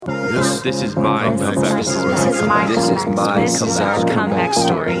Lewis. This is my comeback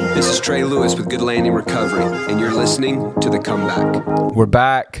story. This is Trey Lewis with Good Landing Recovery, and you're listening to The Comeback. We're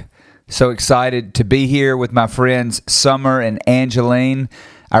back. So excited to be here with my friends Summer and Angeline.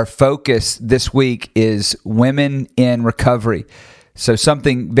 Our focus this week is women in recovery. So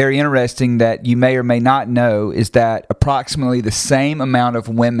something very interesting that you may or may not know is that approximately the same amount of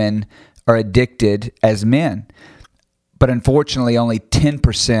women are addicted as men. But unfortunately, only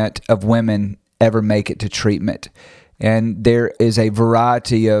 10% of women ever make it to treatment. And there is a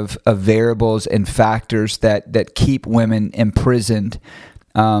variety of variables and factors that keep women imprisoned.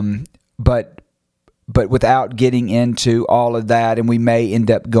 But without getting into all of that, and we may end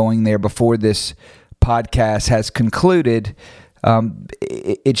up going there before this podcast has concluded,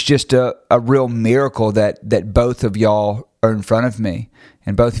 it's just a real miracle that both of y'all are in front of me.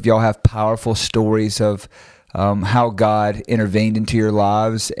 And both of y'all have powerful stories of how God intervened into your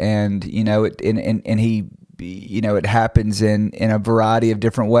lives, and He, it happens in a variety of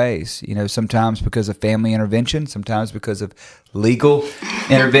different ways. Sometimes because of family intervention, sometimes because of legal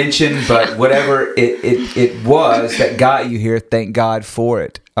intervention, but whatever it was that got you here, thank God for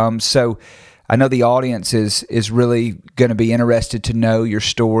it. So I know the audience is really going to be interested to know your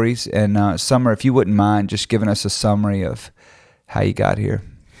stories. And Summer, if you wouldn't mind just giving us a summary of how you got here.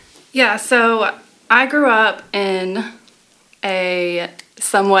 Yeah, so I grew up in a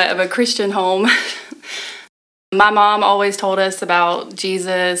somewhat of a Christian home. My mom always told us about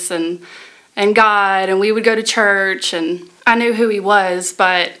Jesus and God, and we would go to church, and I knew who He was,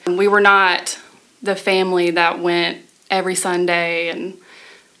 but we were not the family that went every Sunday. And,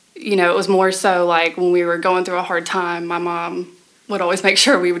 it was more so like when we were going through a hard time, my mom would always make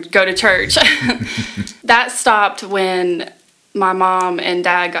sure we would go to church. That stopped when my mom and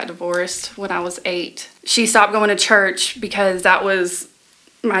dad got divorced when I was 8. She stopped going to church because that was,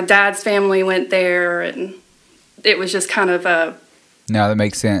 my dad's family went there, and it was just kind of a... No, that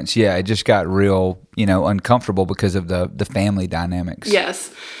makes sense. Yeah, it just got real, uncomfortable because of the family dynamics.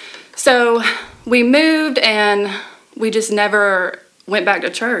 Yes. So we moved, and we just never went back to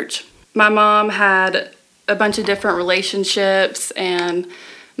church. My mom had a bunch of different relationships, and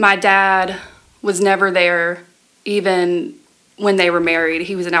my dad was never there even when they were married.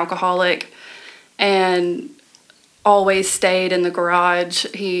 He was an alcoholic and always stayed in the garage.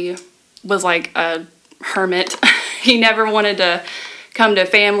 He was like a hermit. He never wanted to come to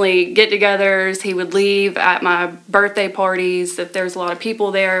family get-togethers. He would leave at my birthday parties if there's a lot of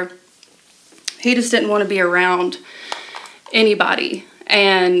people there. He just didn't want to be around anybody.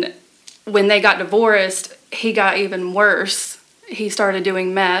 And when they got divorced, he got even worse. He started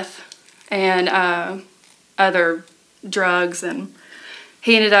doing meth and other drugs, and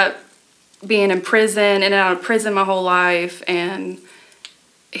he ended up being in prison, in and out of prison my whole life, and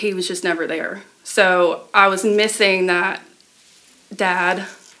he was just never there. So I was missing that dad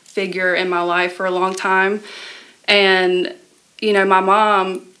figure in my life for a long time. And, my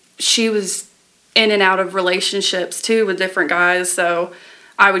mom, she was in and out of relationships too with different guys. So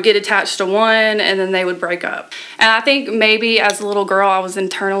I would get attached to one, and then they would break up. And I think maybe as a little girl, I was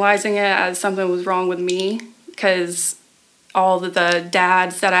internalizing it as something was wrong with me, because all of the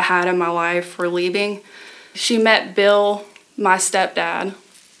dads that I had in my life were leaving. She met Bill, my stepdad,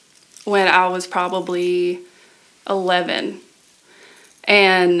 when I was probably 11.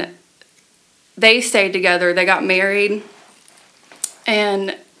 And they stayed together. They got married.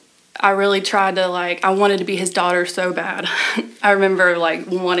 And I really tried to, I wanted to be his daughter so bad. I remember,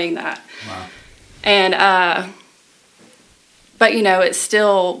 wanting that. Wow. And, but, it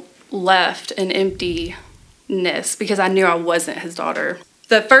still left an emptiness because I knew I wasn't his daughter.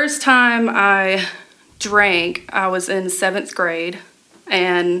 The first time I drank, I was in 7th grade.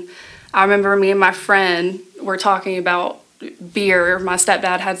 And I remember me and my friend were talking about beer. My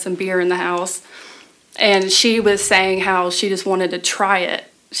stepdad had some beer in the house. And she was saying how she just wanted to try it.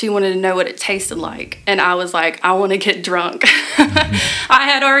 She wanted to know what it tasted like. And I was like, I want to get drunk. I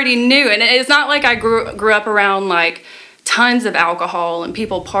had already knew. And it's not like I grew up around tons of alcohol and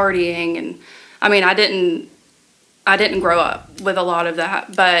people partying. And I mean, I didn't grow up with a lot of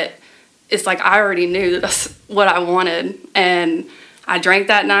that. But it's I already knew that's what I wanted. And I drank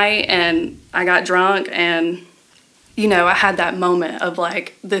that night, and I got drunk, and, I had that moment of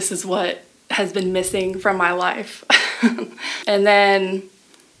this is what has been missing from my life. And then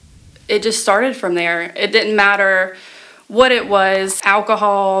it just started from there. It didn't matter what it was,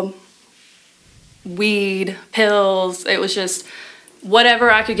 alcohol, weed, pills. It was just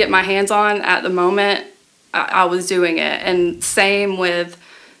whatever I could get my hands on at the moment, I was doing it. And same with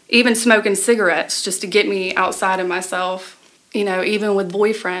even smoking cigarettes just to get me outside of myself. even with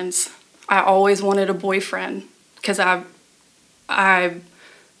boyfriends, I always wanted a boyfriend because I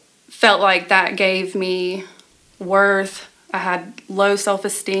felt like that gave me worth. I had low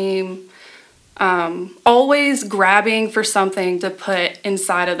self-esteem, always grabbing for something to put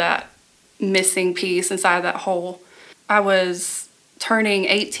inside of that missing piece, inside of that hole. I was turning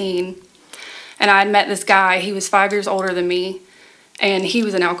 18, and I had met this guy. He was 5 years older than me, and he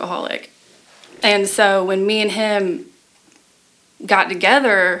was an alcoholic. And so when me and him got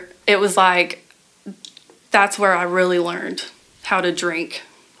together, it was like, that's where I really learned how to drink,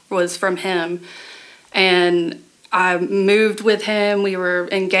 was from him. And I moved with him. We were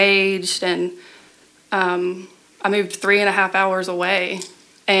engaged, and I moved 3.5 hours away.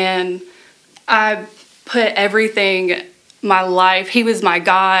 And I put everything, my life, he was my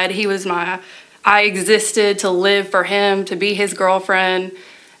God. I existed to live for him, to be his girlfriend,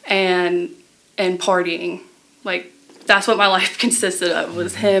 and partying. Like, that's what my life consisted of,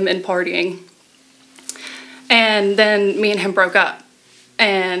 was him and partying. And then me and him broke up,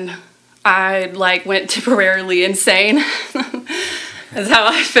 and I went temporarily insane. That's how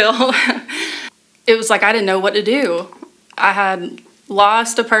I feel. It was like I didn't know what to do. I had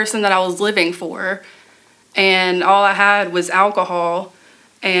lost a person that I was living for, and all I had was alcohol,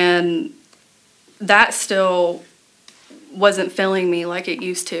 and that still wasn't filling me like it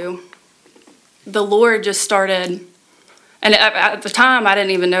used to. The Lord just started, and at the time I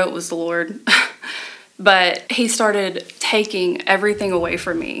didn't even know it was the Lord, but he started taking everything away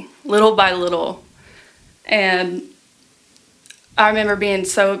from me, little by little. And I remember being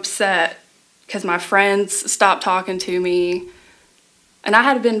so upset because my friends stopped talking to me. And I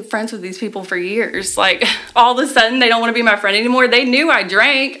had been friends with these people for years. Like, all of a sudden, they don't want to be my friend anymore. They knew I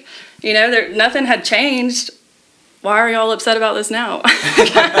drank. Nothing had changed. Why are y'all upset about this now?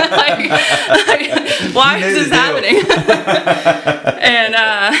 Why is this happening?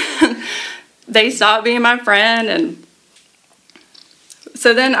 And they stopped being my friend. And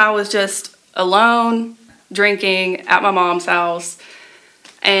so then I was just alone, drinking at my mom's house.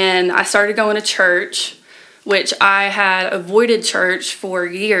 And I started going to church, which I had avoided church for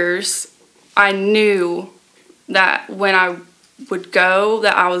years. I knew that when I would go,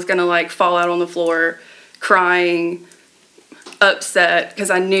 that I was going to fall out on the floor, crying, upset, because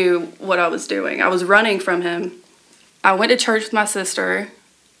I knew what I was doing. I was running from him. I went to church with my sister,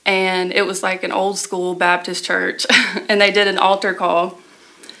 and it was like an old school Baptist church, and they did an altar call.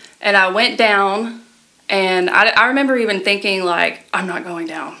 And I went down, and I remember even thinking, I'm not going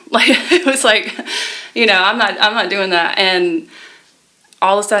down. It was I'm not doing that. And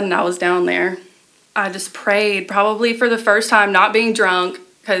all of a sudden, I was down there. I just prayed, probably for the first time, not being drunk,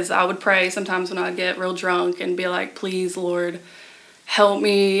 because I would pray sometimes when I'd get real drunk and be like, please, Lord, help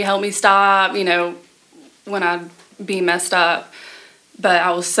me stop, when I'd be messed up. But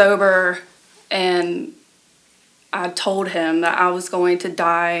I was sober, and I told him that I was going to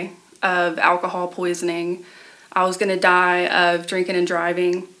die of alcohol poisoning. I was going to die of drinking and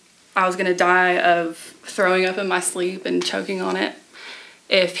driving. I was going to die of throwing up in my sleep and choking on it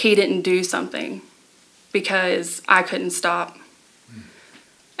if he didn't do something, because I couldn't stop.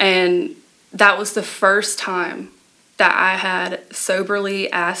 And that was the first time that I had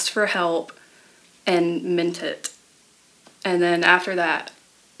soberly asked for help and meant it. And then after that,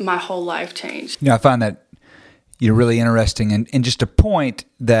 my whole life changed. I find that really interesting, and just a point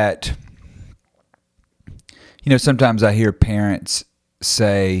that sometimes I hear parents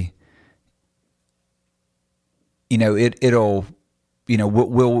say, we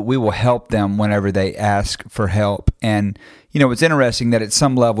will help them whenever they ask for help. And it's interesting that at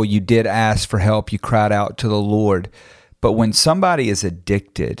some level you did ask for help, you cried out to the Lord, but when somebody is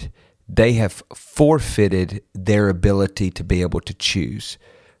addicted, they have forfeited their ability to be able to choose.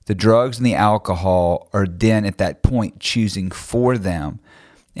 The drugs and the alcohol are then at that point choosing for them.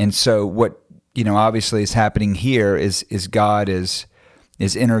 And so what, obviously is happening here is God is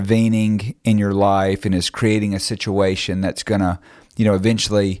intervening in your life and is creating a situation that's going to,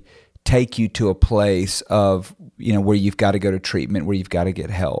 eventually take you to a place of, where you've got to go to treatment, where you've got to get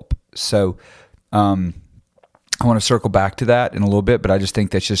help. So I want to circle back to that in a little bit, but I just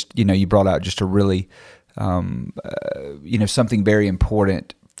think that's just, you brought out just a really, something very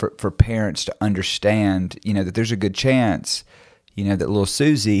important for parents to understand, that there's a good chance, that little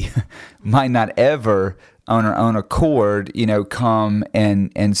Susie might not ever on her own accord, come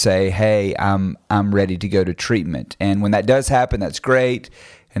and say, hey, I'm ready to go to treatment. And when that does happen, that's great.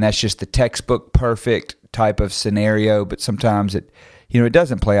 And that's just the textbook perfect type of scenario. But sometimes it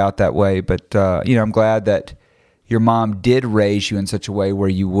doesn't play out that way. But, I'm glad that your mom did raise you in such a way where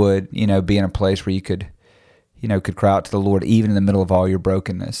you would, be in a place where you could, could cry out to the Lord even in the middle of all your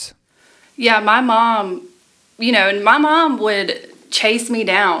brokenness. Yeah, my mom, and my mom would chase me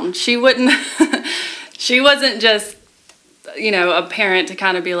down. She wouldn't, she wasn't just, a parent to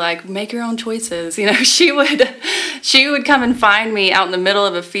kind of be like, make your own choices. She would come and find me out in the middle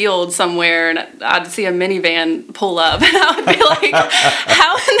of a field somewhere, and I'd see a minivan pull up, and I would be like,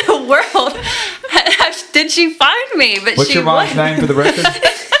 how in the world did she find me? But What's your mom's name for the record?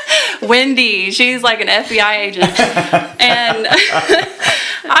 Wendy. She's like an FBI agent. And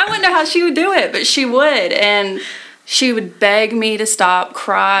I wouldn't know how she would do it, but she would. And she would beg me to stop,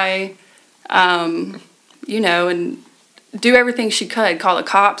 cry, and do everything she could. Call the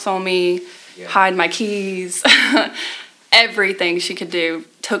cops on me, hide my keys, everything she could do.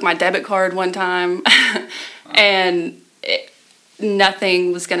 Took my debit card one time, and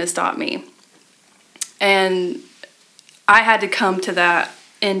nothing was going to stop me. And I had to come to that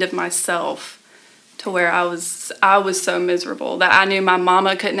end of myself to where I was so miserable that I knew my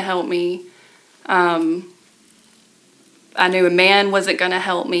mama couldn't help me. I knew a man wasn't going to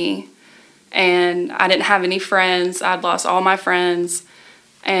help me, and I didn't have any friends. I'd lost all my friends,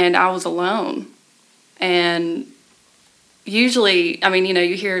 and I was alone. And usually,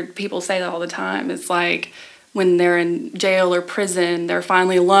 you hear people say that all the time. It's like when they're in jail or prison, they're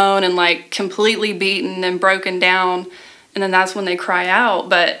finally alone and like completely beaten and broken down, and then that's when they cry out.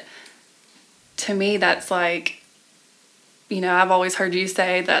 But to me, that's like, I've always heard you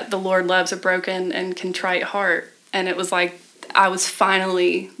say that the Lord loves a broken and contrite heart. And it was like I was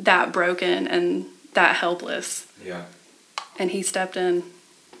finally that broken and that helpless. Yeah. And he stepped in.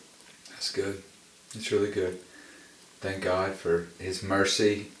 That's good. It's really good. Thank God for his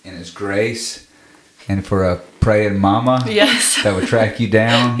mercy and his grace, and for a praying mama that would track you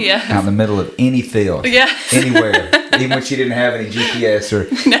down out in the middle of any field, anywhere, even when she didn't have any GPS or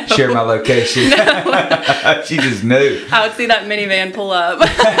share my location. No. She just knew. I would see that minivan pull up.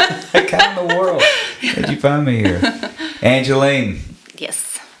 What kind of the world did you find me here? Angeline.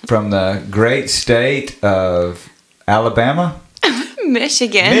 Yes. From the great state of Alabama?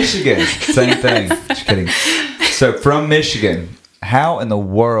 Michigan. Same thing. Just kidding. So from Michigan, how in the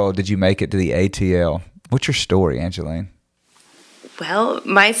world did you make it to the ATL? What's your story, Angeline? Well,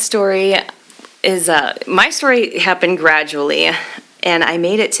 my story happened gradually, and I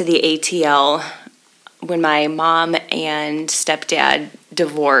made it to the ATL when my mom and stepdad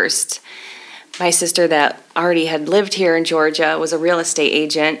divorced. My sister that already had lived here in Georgia was a real estate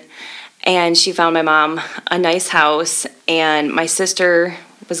agent, and she found my mom a nice house, and my sister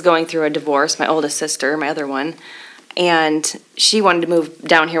was going through a divorce, my oldest sister, my other one, and she wanted to move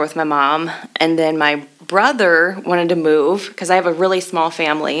down here with my mom, and then my brother wanted to move because I have a really small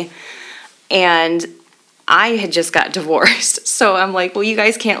family, and I had just got divorced. So I'm like, well, you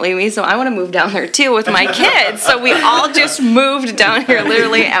guys can't leave me, so I want to move down there too with my kids. So we all just moved down here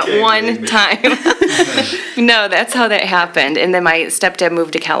literally at one time. No, that's how that happened. And then my stepdad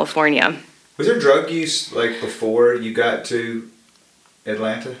moved to California. Was there drug use like before you got to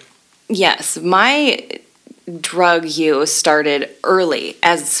Atlanta? Yes, my drug use started early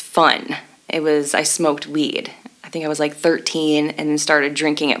as fun. I smoked weed. I think I was like 13 and then started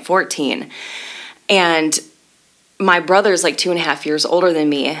drinking at 14. And my brother's like 2.5 years older than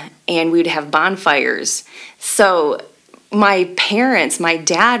me, and we'd have bonfires. So my parents, my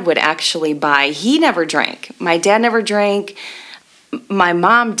dad would actually buy, he never drank. My dad never drank. My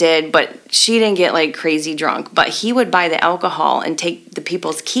mom did, but she didn't get like crazy drunk. But he would buy the alcohol and take the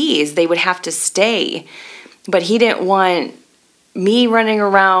people's keys. They would have to stay. But he didn't want me running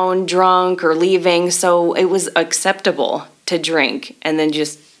around drunk or leaving, so it was acceptable to drink and then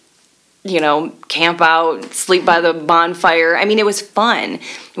just, camp out, sleep by the bonfire. I mean, it was fun.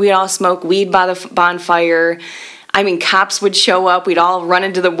 We'd all smoke weed by the bonfire. I mean, cops would show up. We'd all run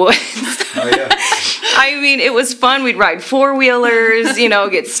into the woods. Oh, yeah. I mean, it was fun. We'd ride four-wheelers,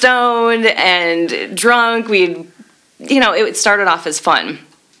 get stoned and drunk. It started off as fun.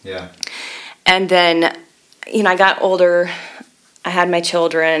 Yeah. And then, I got older. I had my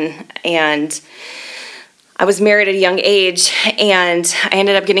children, and I was married at a young age, and I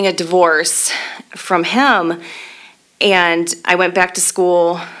ended up getting a divorce from him, and I went back to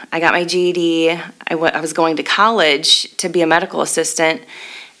school. I got my GED. I was going to college to be a medical assistant,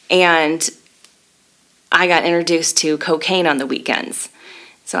 and I got introduced to cocaine on the weekends.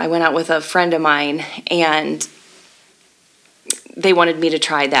 So I went out with a friend of mine, and they wanted me to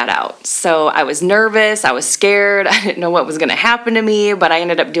try that out. So I was nervous, I was scared, I didn't know what was going to happen to me, but I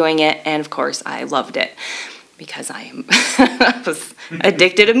ended up doing it, and of course I loved it because I was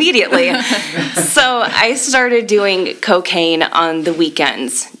addicted immediately. So I started doing cocaine on the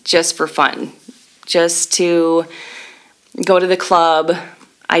weekends just for fun, just to go to the club.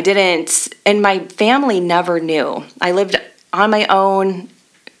 I didn't, and my family never knew. I lived on my own.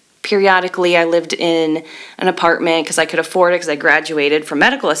 Periodically, I lived in an apartment because I could afford it because I graduated from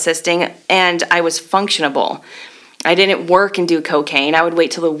medical assisting, and I was functionable. I didn't work and do cocaine. I would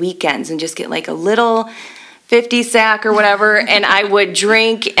wait till the weekends and just get like a little 50 sack or whatever, and I would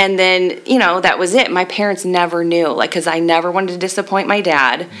drink, and then, that was it. My parents never knew, because I never wanted to disappoint my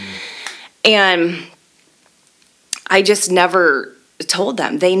dad, and I just never told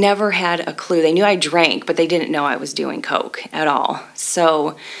them. They never had a clue. They knew I drank, but they didn't know I was doing coke at all.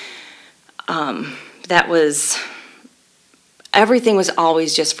 So everything was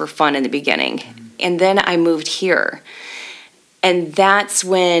always just for fun in the beginning. And then I moved here. And that's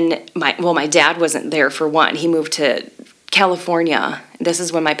when my dad wasn't there for one. He moved to California. This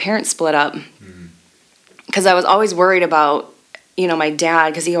is when my parents split up. Because I was always worried about, my dad,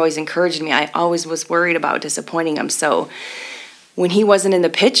 because he always encouraged me. I always was worried about disappointing him. So when he wasn't in the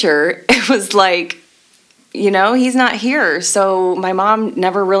picture, it was like, he's not here. So my mom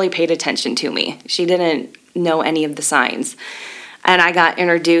never really paid attention to me. She didn't know any of the signs. And I got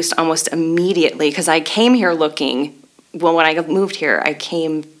introduced almost immediately because I came here looking. Well, when I moved here, I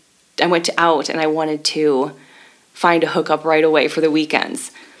went out and I wanted to find a hookup right away for the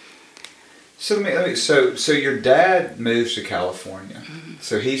weekends. So so your dad moves to California. Mm-hmm.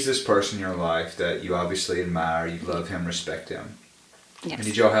 So he's this person in your life that you obviously admire, you love him, respect him. Yes. And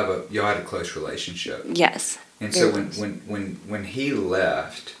did y'all had a close relationship? Yes. And so when he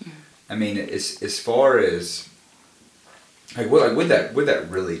left, I mean, as far as what would that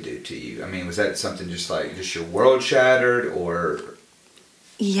really do to you? I mean, was that something just your world shattered, or?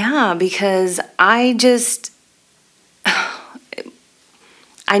 Yeah, because I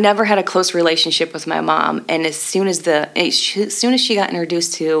never had a close relationship with my mom, and as soon as she got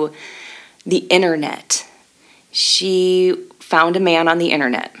introduced to the internet, she found a man on the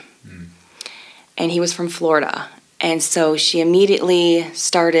internet, and he was from Florida. And so she immediately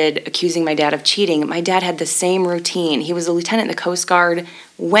started accusing my dad of cheating. My dad had the same routine. He was a lieutenant in the Coast Guard,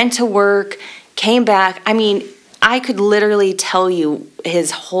 went to work, came back. I mean, I could literally tell you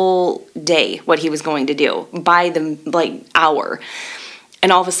his whole day, what he was going to do by the hour.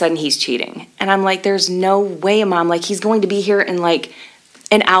 And all of a sudden he's cheating. And I'm like, there's no way, Mom. He's going to be here in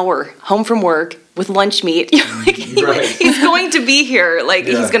an hour, home from work, with lunch meat. Right. He's going to be here.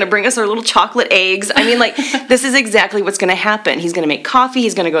 He's going to bring us our little chocolate eggs. I mean, this is exactly what's going to happen. He's going to make coffee.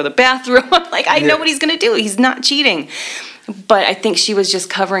 He's going to go to the bathroom. I know what he's going to do. He's not cheating. But I think she was just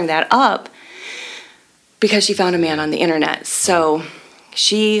covering that up because she found a man on the internet. So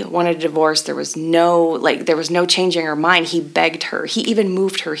she wanted a divorce. There was no changing her mind. He begged her. He even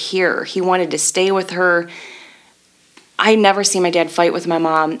moved her here. He wanted to stay with her. I never seen my dad fight with my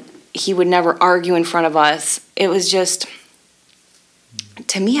mom. He would never argue in front of us. It was just,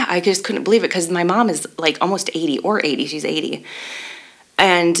 to me, I just couldn't believe it because my mom is almost 80. She's 80.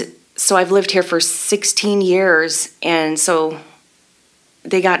 And so I've lived here for 16 years. And so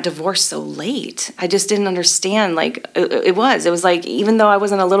they got divorced so late. I just didn't understand. It was even though I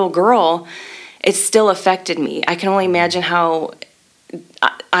wasn't a little girl, it still affected me. I can only imagine how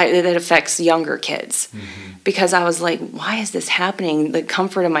that affects younger kids. Mm-hmm. Because I was like, why is this happening? The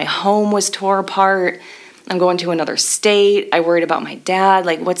comfort of my home was tore apart. I'm going to another state. I worried about my dad.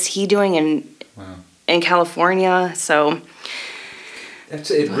 What's he doing in California? So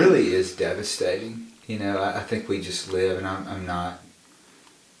it really is devastating. I think we just live, and I'm not,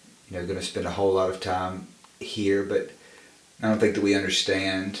 going to spend a whole lot of time here, but I don't think that we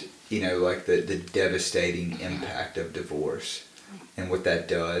understand, the devastating impact of divorce. And what that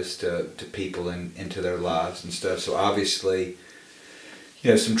does to people and into their lives and stuff. So obviously,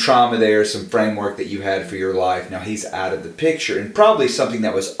 some trauma there, some framework that you had for your life. Now he's out of the picture, and probably something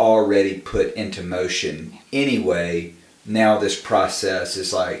that was already put into motion anyway. Now this process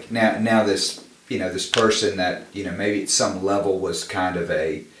is now this this person that maybe at some level was kind of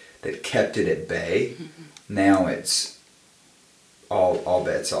that kept it at bay. Mm-hmm. Now it's all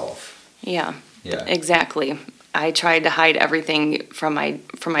bets off. Yeah. Exactly. I tried to hide everything from my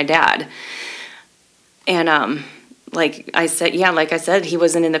dad. And like I said, he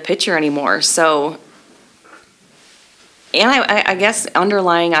wasn't in the picture anymore. So, and I guess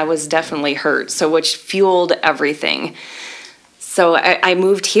underlying, I was definitely hurt, so which fueled everything. So I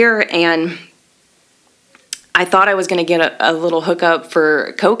moved here, and I thought I was going to get a little hookup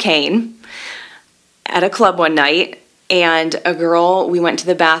for cocaine at a club one night. And a girl, we went to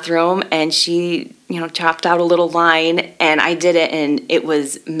the bathroom, and she, chopped out a little line, and I did it, and it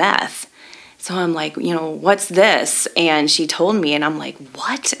was meth. So I'm like, what's this? And she told me, and I'm like,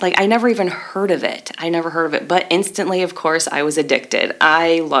 what? Like, I never even heard of it. But instantly, of course, I was addicted.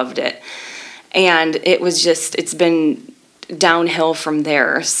 I loved it. And it's been downhill from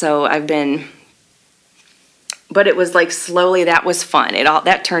there. So but it was like slowly, that was fun.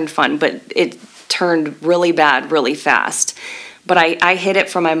 That turned fun, but it turned really bad really fast. But I hid it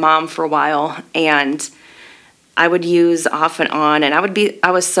from my mom for a while, and I would use off and on, and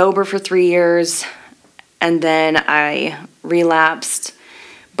I was sober for 3 years, and then I relapsed,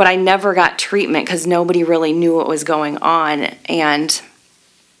 but I never got treatment because nobody really knew what was going on. And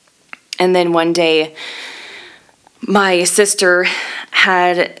then one day, my sister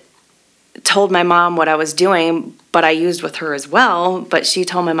had told my mom what I was doing, but I used with her as well, but she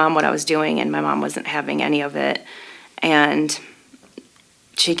told my mom what I was doing, and my mom wasn't having any of it, and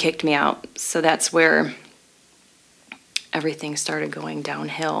she kicked me out. So that's where everything started going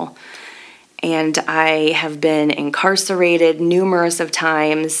downhill. And I have been incarcerated numerous of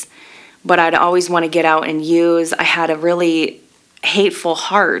times, but I'd always want to get out and use. I had a really hateful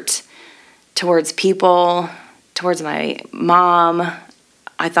heart towards people, towards my mom.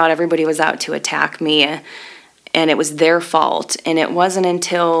 I thought everybody was out to attack me, and it was their fault. And it wasn't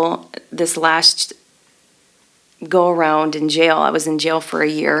until this last go around in jail, I was in jail for a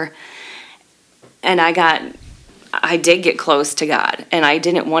year, and I did get close to God, and I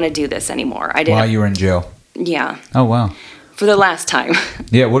didn't want to do this anymore. I didn't. While you were in jail? Yeah. Oh, wow. For the last time.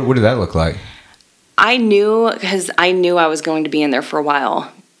 Yeah, what did that look like? I knew I was going to be in there for a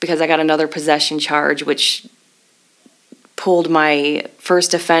while, because I got another possession charge, which pulled my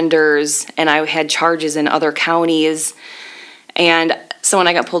first offenders, and I had charges in other counties. And so when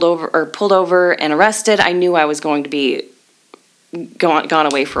I got pulled over and arrested, I knew I was going to be gone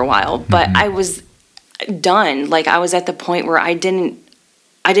away for a while. But I was done. Like, I was at the point where I didn't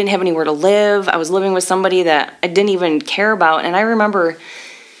have anywhere to live. I was living with somebody that I didn't even care about. And I remember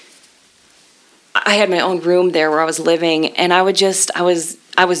I had my own room there where I was living, and I was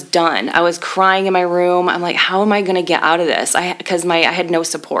done. I was crying in my room. I'm like, how am I going to get out of this? Because I had no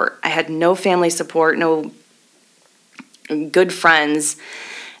support. I had no family support, no good friends.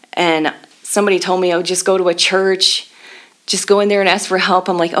 And somebody told me, just go to a church. Just go in there and ask for help.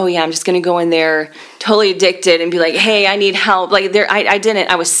 I'm like, oh yeah, I'm just going to go in there totally addicted and be like, hey, I need help. Like,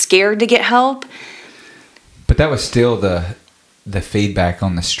 I was scared to get help. But that was still the feedback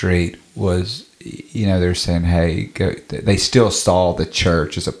on the street was, they're saying, hey, go. They still saw the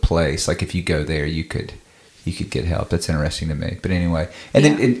church as a place. Like, if you go there, you could get help. That's interesting to me. But anyway, and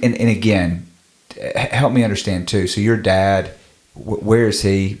then and again, help me understand too. So your dad, where is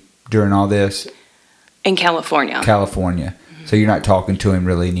he during all this? In California. Mm-hmm. So you're not talking to him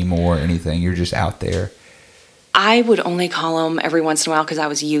really anymore or anything. You're just out there. I would only call him every once in a while because I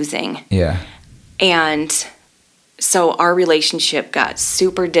was using. Yeah. And so our relationship got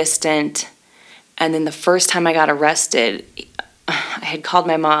super distant. And then the first time I got arrested, I had called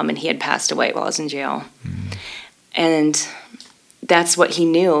my mom, and he had passed away while I was in jail. Mm. And that's what he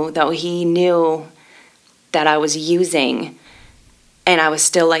knew, though. He knew that I was using, and I was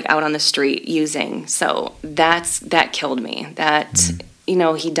still like out on the street using. So that killed me.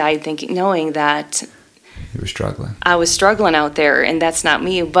 He died knowing that you were struggling. I was struggling out there, and that's not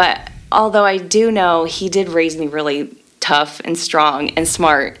me. But although I do know he did raise me really tough and strong and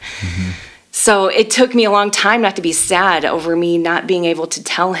smart. Mm-hmm. So it took me a long time not to be sad over me not being able to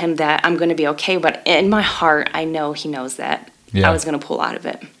tell him that I'm going to be okay. But in my heart, I know he knows that I was going to pull out of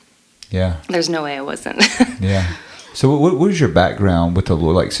it. Yeah. There's no way I wasn't. Yeah. So what was your background with the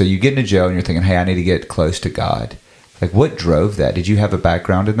Lord? Like, so you get into jail and you're thinking, hey, I need to get close to God. Like, what drove that? Did you have a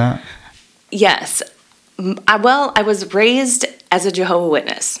background in that? Yes. I was raised as a Jehovah's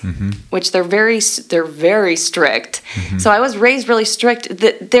Witness, mm-hmm. which they're very strict. Mm-hmm. So I was raised really strict.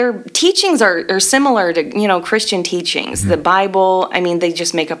 Their teachings are similar to Christian teachings. Mm-hmm. The Bible. I mean, they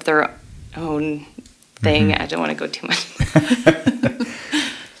just make up their own thing. Mm-hmm. I don't want to go too much.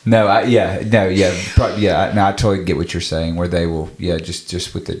 I totally get what you're saying. Where they will,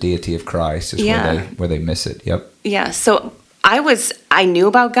 just with the deity of Christ is where they miss it. Yep. Yeah. So I knew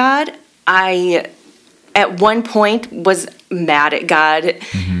about God. I at one point was mad at God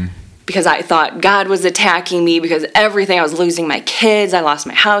mm-hmm. because I thought God was attacking me because everything. I was losing my kids. I lost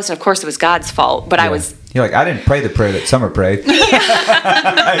my house, and of course it was God's fault. But You're like, I didn't pray the prayer that Summer prayed. You're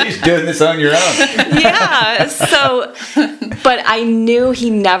just doing this on your own. Yeah. So, but I knew he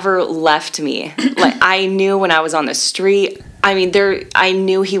never left me. Like, I knew when I was on the street. I mean, I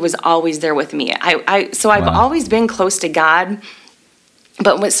knew he was always there with me. I've always been close to God.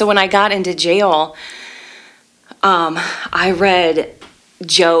 But when I got into jail, I read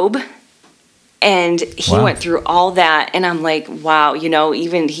Job And he went through all that, and I'm like, wow,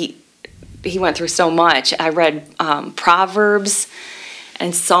 even he went through so much. I read Proverbs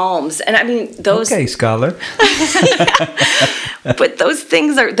and Psalms, and I mean those. Okay, scholar. But those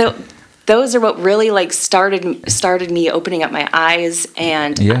things those are what really like started me opening up my eyes,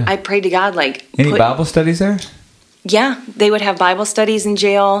 and I prayed to God like. Any Bible studies there? Yeah, they would have Bible studies in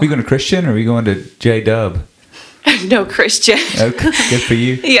jail. Are you going to Christian or are you going to J-Dub? No, Christian. Okay, good for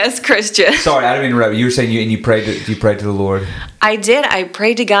you. Yes, Christian. Sorry, I didn't mean to interrupt. You were saying you prayed to the Lord. I did. I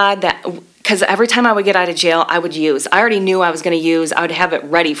prayed to God that, because every time I would get out of jail, I would use. I already knew I was going to use. I would have it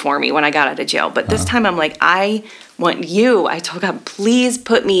ready for me when I got out of jail. But this time I'm like, I want you. I told God, please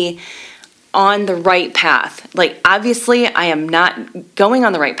put me on the right path. Like, obviously, I am not going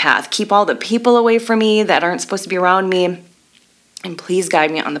on the right path. Keep all the people away from me that aren't supposed to be around me. And please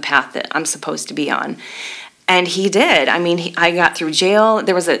guide me on the path that I'm supposed to be on. And he did. I mean, I got through jail.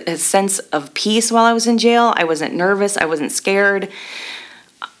 There was a sense of peace while I was in jail. I wasn't nervous. I wasn't scared.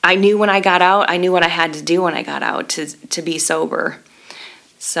 I knew when I got out, I knew what I had to do when I got out to be sober.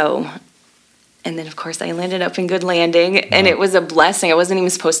 So, and then, of course, I landed up in Good Landing, and it was a blessing. I wasn't even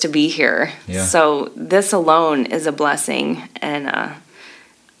supposed to be here. Yeah. So this alone is a blessing, and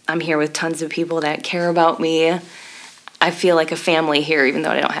I'm here with tons of people that care about me. I feel like a family here, even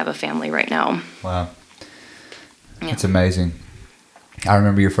though I don't have a family right now. Wow. Yeah. It's amazing. I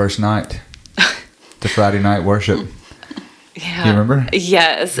remember your first night, the Friday night worship. Yeah. Do you remember?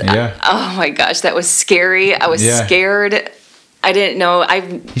 Yes. Yeah. Oh my gosh, that was scary. I was scared. I didn't know.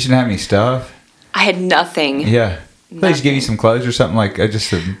 You shouldn't have any stuff. I had nothing. Yeah. They just give you some clothes or something, like just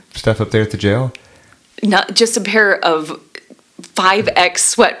some stuff up there at the jail? Not just a pair of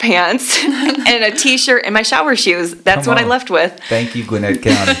 5X sweatpants and a t-shirt and my shower shoes. That's what I left with. Thank you, Gwinnett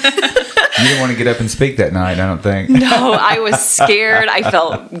County. You didn't want to get up and speak that night, I don't think. No, I was scared. I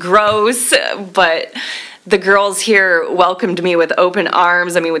felt gross, but the girls here welcomed me with open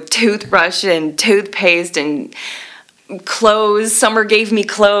arms. I mean, with toothbrush and toothpaste and clothes. Summer gave me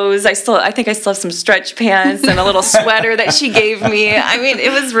clothes. I think I still have some stretch pants and a little sweater that she gave me. I mean,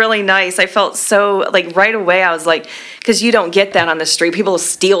 it was really nice. I felt so, like, right away I was like, because you don't get that on the street. People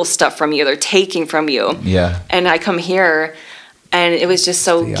steal stuff from you. They're taking from you. Yeah. And I come here, and it was just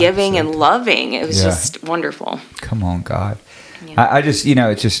so giving and loving. It was just wonderful. Come on, God. Yeah. I just,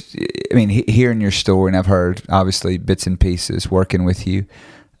 it's just, I mean, hearing your story, and I've heard, obviously, bits and pieces working with you,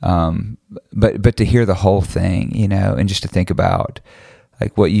 but to hear the whole thing, and just to think about,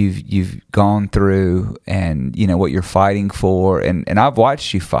 like, what you've gone through and, what you're fighting for. And I've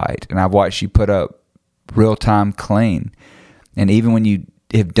watched you fight, and I've watched you put up real time clean. And even when you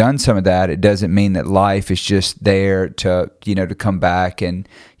have done some of that, it doesn't mean that life is just there to, to come back, and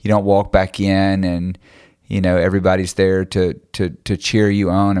you don't walk back in and, everybody's there to cheer you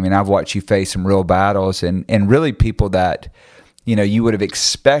on. I mean, I've watched you face some real battles, and really people that, you would have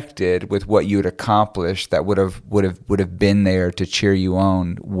expected with what you had accomplished that would have been there to cheer you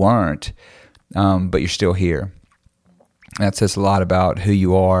on weren't, but you're still here. That says a lot about who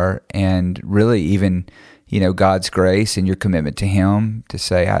you are, and really even, God's grace and your commitment to Him to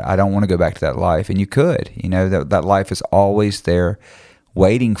say, I don't want to go back to that life. And you could, that life is always there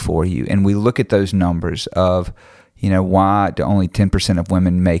waiting for you. And we look at those numbers of, why do only 10% of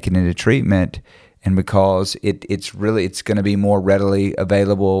women make it into treatment? And because it's going to be more readily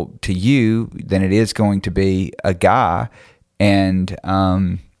available to you than it is going to be a guy. And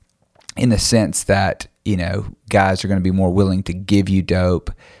in the sense that, guys are going to be more willing to give you dope,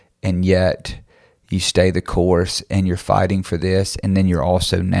 and yet you stay the course and you're fighting for this. And then you're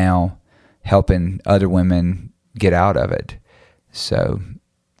also now helping other women get out of it. So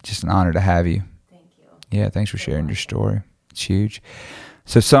just an honor to have you. Thank you. Yeah, thanks for sharing your story. It's huge.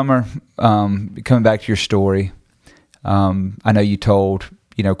 So Summer, coming back to your story, I know you told,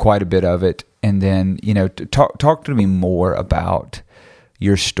 quite a bit of it. And then, talk to me more about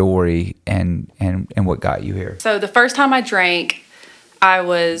your story and what got you here. So the first time I drank, I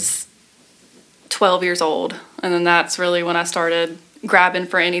was 12 years old. And then that's really when I started grabbing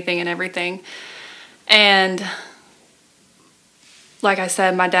for anything and everything. And like I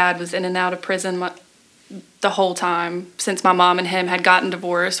said, my dad was in and out of prison the whole time since my mom and him had gotten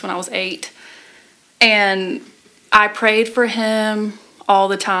divorced when I was 8. And I prayed for him all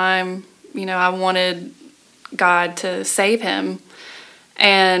the time. I wanted God to save him.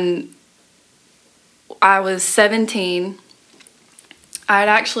 And I was 17. I had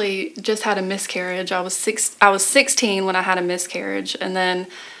actually just had a miscarriage. I was 16 when I had a miscarriage, and then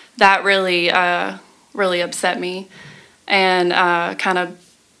that really upset me, and kind of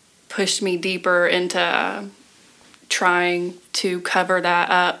pushed me deeper into trying to cover that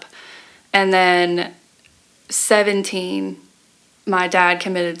up. And then 17, my dad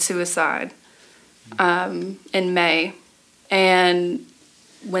committed suicide in May. And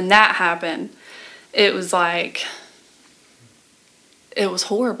when that happened, it was like, it was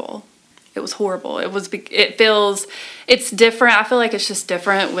horrible. It was horrible. It's different. I feel like it's just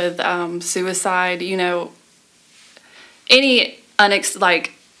different with suicide. You know, any unexpected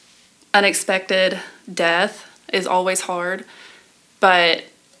death is always hard. But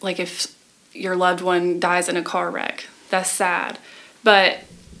like if your loved one dies in a car wreck, that's sad. But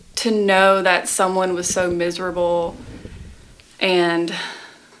to know that someone was so miserable and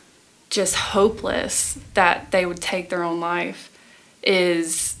just hopeless that they would take their own life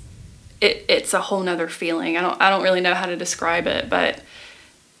it's a whole nother feeling. I don't really know how to describe it, but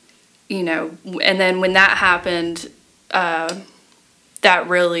you know, and then when that happened, that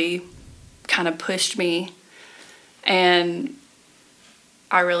really kind of pushed me, and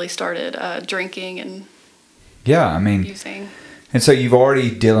I really started drinking and using. And so you've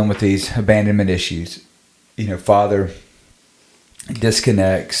already dealing with these abandonment issues. You know, father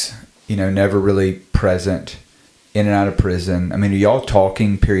disconnects, you know, never really present, in and out of prison. I mean, are y'all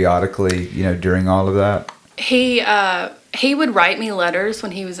talking periodically, you know, during all of that? He would write me letters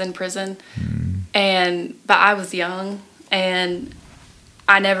when he was in prison, but I was young, and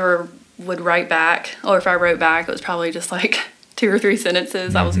I never would write back, or if I wrote back, it was probably just like 2 or 3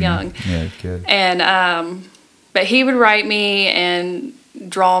 sentences. I was young. Yeah, good. And but he would write me and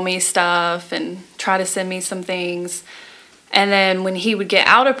draw me stuff and try to send me some things. And then when he would get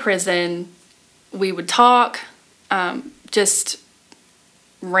out of prison, we would talk. Just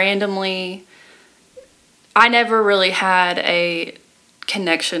randomly. I never really had a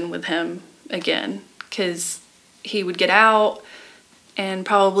connection with him again, because he would get out and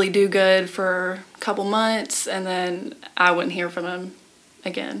probably do good for a couple months, and then I wouldn't hear from him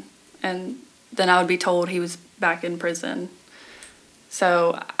again. And then I would be told he was back in prison.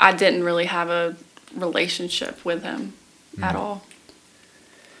 So I didn't really have a relationship with him at all.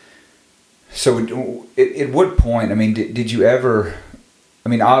 So at what point, I mean, did you ever, I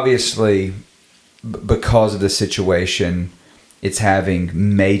mean, obviously, because of the situation, it's having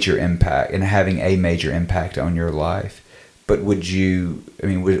major impact and having a major impact on your life. But would you, I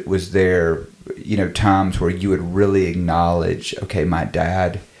mean, was there, you know, times where you would really acknowledge, okay, my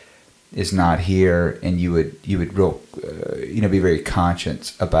dad is not here, and you would real, you know, be very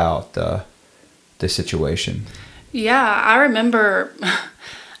conscious about the situation? Yeah, I remember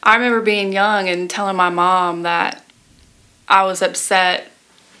being young and telling my mom that I was upset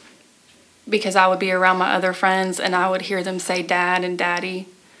because I would be around my other friends and I would hear them say dad and daddy.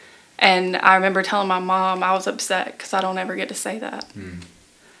 And I remember telling my mom I was upset because I don't ever get to say that.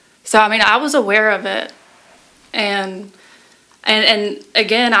 So, I mean, I was aware of it. And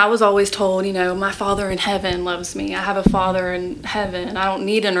again, I was always told, you know, my Father in heaven loves me. I have a Father in heaven. I don't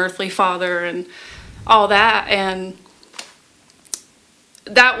need an earthly father and all that. And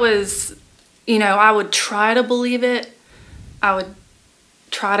that was, you know, I would try to believe it. I would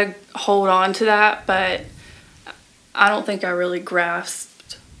try to hold on to that, but I don't think I really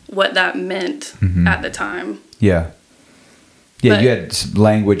grasped what that meant at the time. Yeah. Yeah, but you had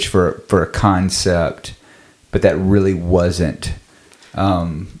language for a concept, but that really wasn't,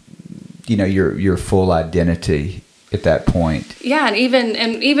 you know, your full identity at that point. Yeah, and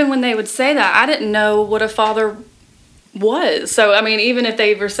even when they would say that, I didn't know what a father was. So, I mean, even if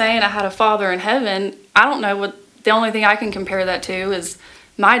they were saying I had a father in heaven, I don't know what, the only thing I can compare that to is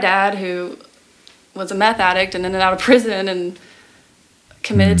my dad, who was a meth addict and ended out of prison and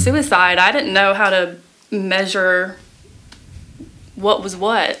committed suicide. I didn't know how to measure what was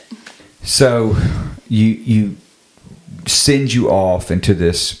what. So you send you off into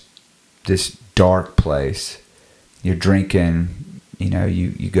this dark place. You're drinking, you know,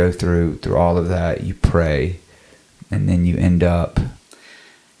 you go through all of that, you pray, and then you end up.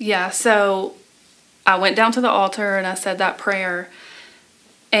 Yeah, so I went down to the altar and I said that prayer,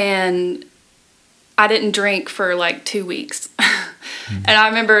 and I didn't drink for like 2 weeks. And I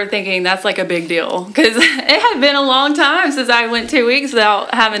remember thinking that's like a big deal, because it had been a long time since I went 2 weeks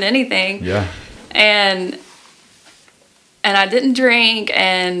without having anything. Yeah. And I didn't drink,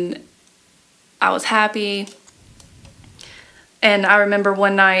 and I was happy. And I remember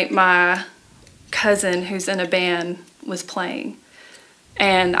one night my cousin, who's in a band, was playing.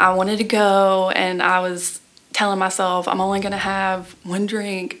 And I wanted to go, and I was telling myself, I'm only going to have one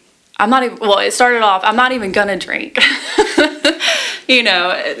drink. It started off, I'm not even going to drink. You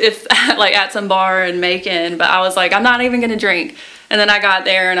know, it's like at some bar in Macon, but I was like, I'm not even going to drink. And then I got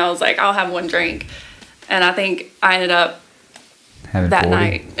there and I was like, I'll have one drink. And I think I ended up having that 40?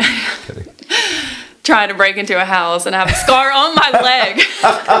 night. trying to break into a house, and I have a scar on my leg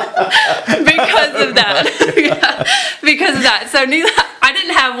because of that. Yeah, because of that. So I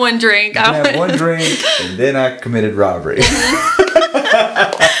didn't have one drink. I had one drink, and then I committed robbery.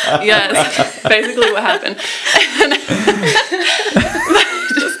 Yes, basically what happened.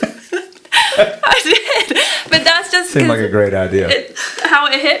 I did, but that's just seemed like a great idea. How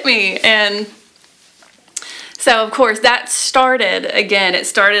it hit me, and so of course that started again. It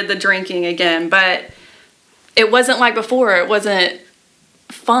started the drinking again, but it wasn't like before. It wasn't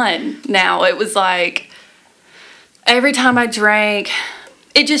fun. Now it was like every time I drank,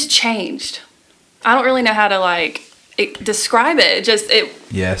 it just changed. I don't really know how to describe it.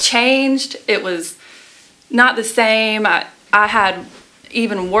 It changed. It was not the same. I had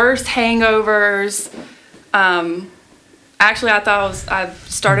even worse hangovers. Actually, I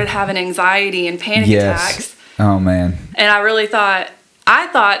started having anxiety and panic attacks. Oh man. And I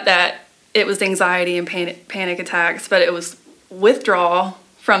thought that it was anxiety and panic attacks, but it was withdrawal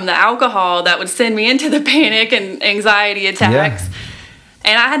from the alcohol that would send me into the panic and anxiety attacks. Yeah.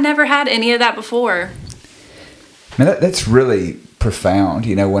 And I had never had any of that before. Man, that's really profound,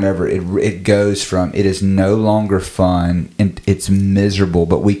 whenever it goes from it is no longer fun and it's miserable,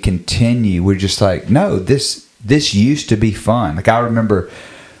 but we continue. We're just like, no, this used to be fun. Like I remember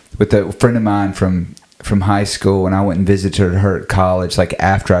with a friend of mine from high school, and I went and visited her at college, like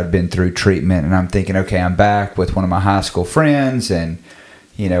after I'd been through treatment, and I'm thinking, okay, I'm back with one of my high school friends, and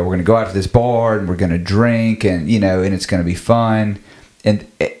we're going to go out to this bar and we're going to drink, and and it's going to be fun, and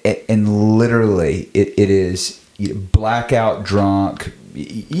literally it is blackout drunk,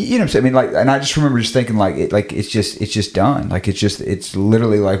 what I'm saying? I mean, and I just remember just thinking it's just done. Like it's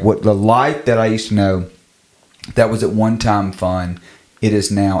literally like what the life that I used to know that was at one time fun, it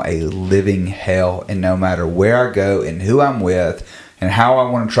is now a living hell. And no matter where I go and who I'm with and how I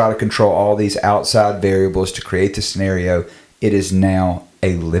want to try to control all these outside variables to create the scenario, it is now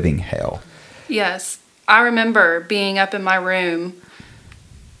a living hell. Yes. I remember being up in my room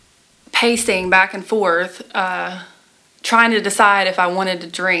pacing back and forth, trying to decide if I wanted to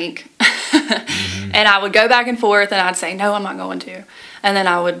drink. Mm-hmm. And I would go back and forth, and I'd say, no, I'm not going to. And then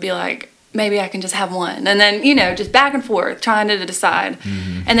I would be like, maybe I can just have one. And then, just back and forth, trying to decide.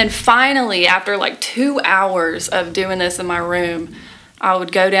 Mm-hmm. And then finally, after 2 hours of doing this in my room, I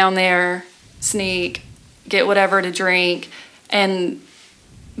would go down there, sneak, get whatever to drink, and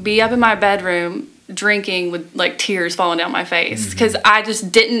be up in my bedroom drinking with tears falling down my face, because I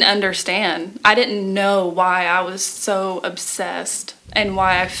just didn't understand. I didn't know why I was so obsessed and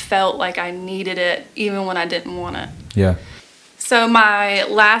why I felt like I needed it even when I didn't want it. Yeah. So my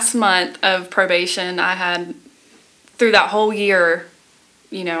last month of probation, I had, through that whole year,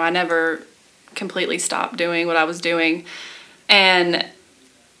 I never completely stopped doing what I was doing. And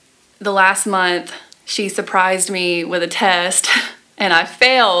the last month, she surprised me with a test, and I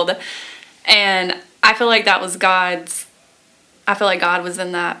failed. And I feel like that was I feel like God was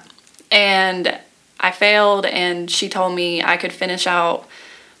in that. And I failed, and she told me I could finish out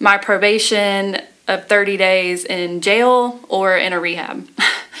my probation of 30 days in jail or in a rehab.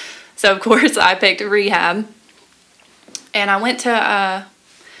 So, of course, I picked a rehab. And I went to a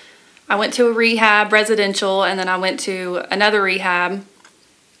rehab residential, and then I went to another rehab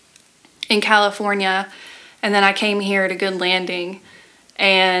in California, and then I came here to Good Landing,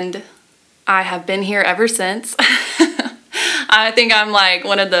 and I have been here ever since. I think I'm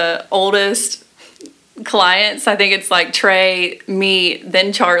one of the oldest clients. I think it's Trey, me,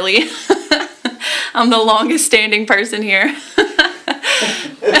 then Charlie. I'm the longest standing person here.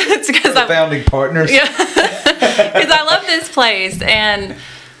 It's because I'm founding partners. Yeah, because I love this place, and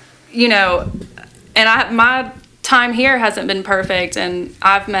my time here hasn't been perfect, and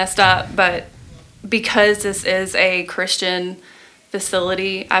I've messed up, but because this is a Christian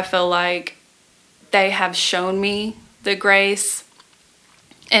facility, I feel like they have shown me the grace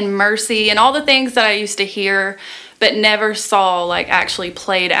and mercy and all the things that I used to hear but never saw actually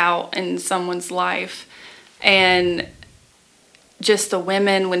played out in someone's life. And just the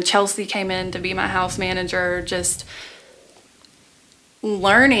women, when Chelsea came in to be my house manager, just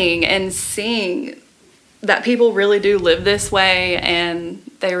learning and seeing that people really do live this way, and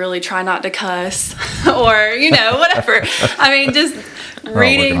they really try not to cuss or, whatever. I mean, just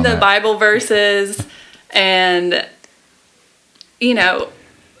reading the Bible verses, and,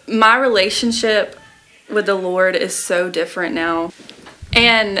 my relationship with the Lord is so different now.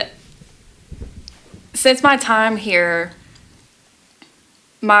 And since my time here,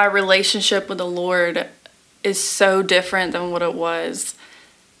 my relationship with the Lord is so different than what it was.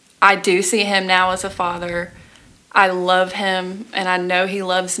 I do see him now as a father. I love him, and I know he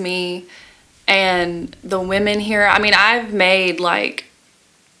loves me. And the women here, I mean, I've made like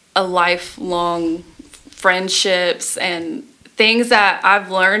a lifelong friendships and things that I've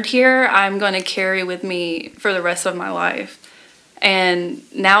learned here, I'm going to carry with me for the rest of my life. And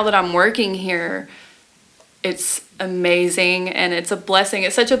now that I'm working here, it's amazing and it's a blessing.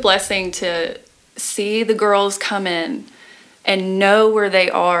 It's such a blessing to see the girls come in and know where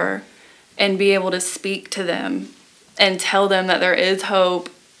they are and be able to speak to them and tell them that there is hope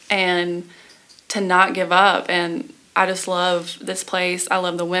and to not give up. And I just love this place. I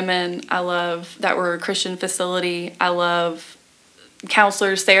love the women. I love that we're a Christian facility. I love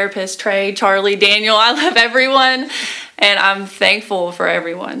counselors, therapists, Trey, Charlie, Daniel. I love everyone. And I'm thankful for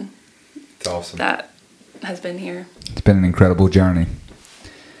everyone. It's awesome. That has been here. It's been an incredible journey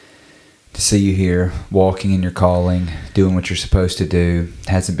to see you here, walking in your calling, doing what you're supposed to do. It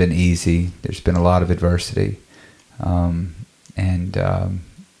hasn't been easy. There's been a lot of adversity. And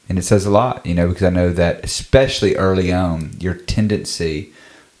it says a lot, because I know that especially early on, your tendency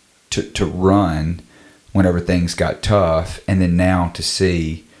to run whenever things got tough, and then now to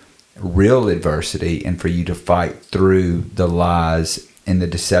see real adversity and for you to fight through the lies and the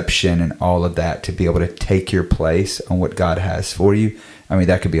deception and all of that to be able to take your place on what God has for you. I mean,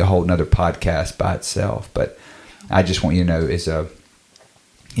 that could be a whole nother podcast by itself, but I just want you to know as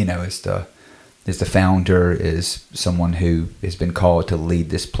the founder, is someone who has been called to lead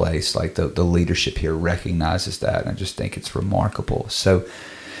this place, like the leadership here recognizes that, and I just think it's remarkable. So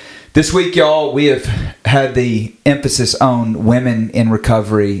this week, y'all, we have had the emphasis on women in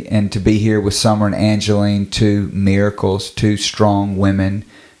recovery, and to be here with Summer and Angeline, two miracles, two strong women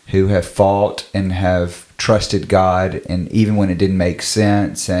who have fought and have trusted God, and even when it didn't make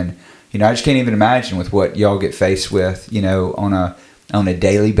sense. And, I just can't even imagine with what y'all get faced with, on a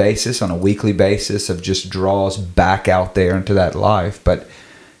daily basis, on a weekly basis of just draws back out there into that life. But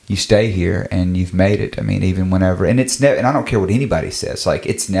you stay here and you've made it. I mean, even whenever, and it's never, and I don't care what anybody says, like,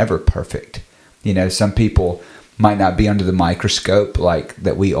 it's never perfect. Some people might not be under the microscope like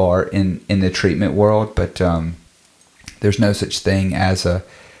that we are in the treatment world, but there's no such thing as a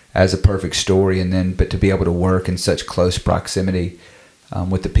perfect story. But to be able to work in such close proximity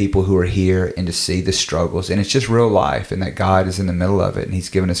with the people who are here and to see the struggles, and it's just real life, and that God is in the middle of it, and He's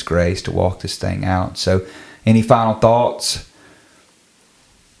given us grace to walk this thing out. So any final thoughts?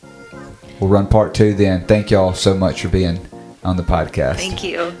 We'll run part 2 then. Thank y'all so much for being on the podcast. Thank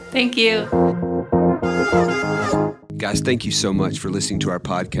you. Thank you. Guys, thank you so much for listening to our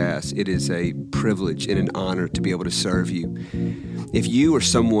podcast. It is a privilege and an honor to be able to serve you. If you or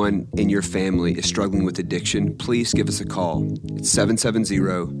someone in your family is struggling with addiction, please give us a call. It's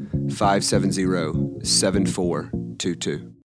 770-570-7422.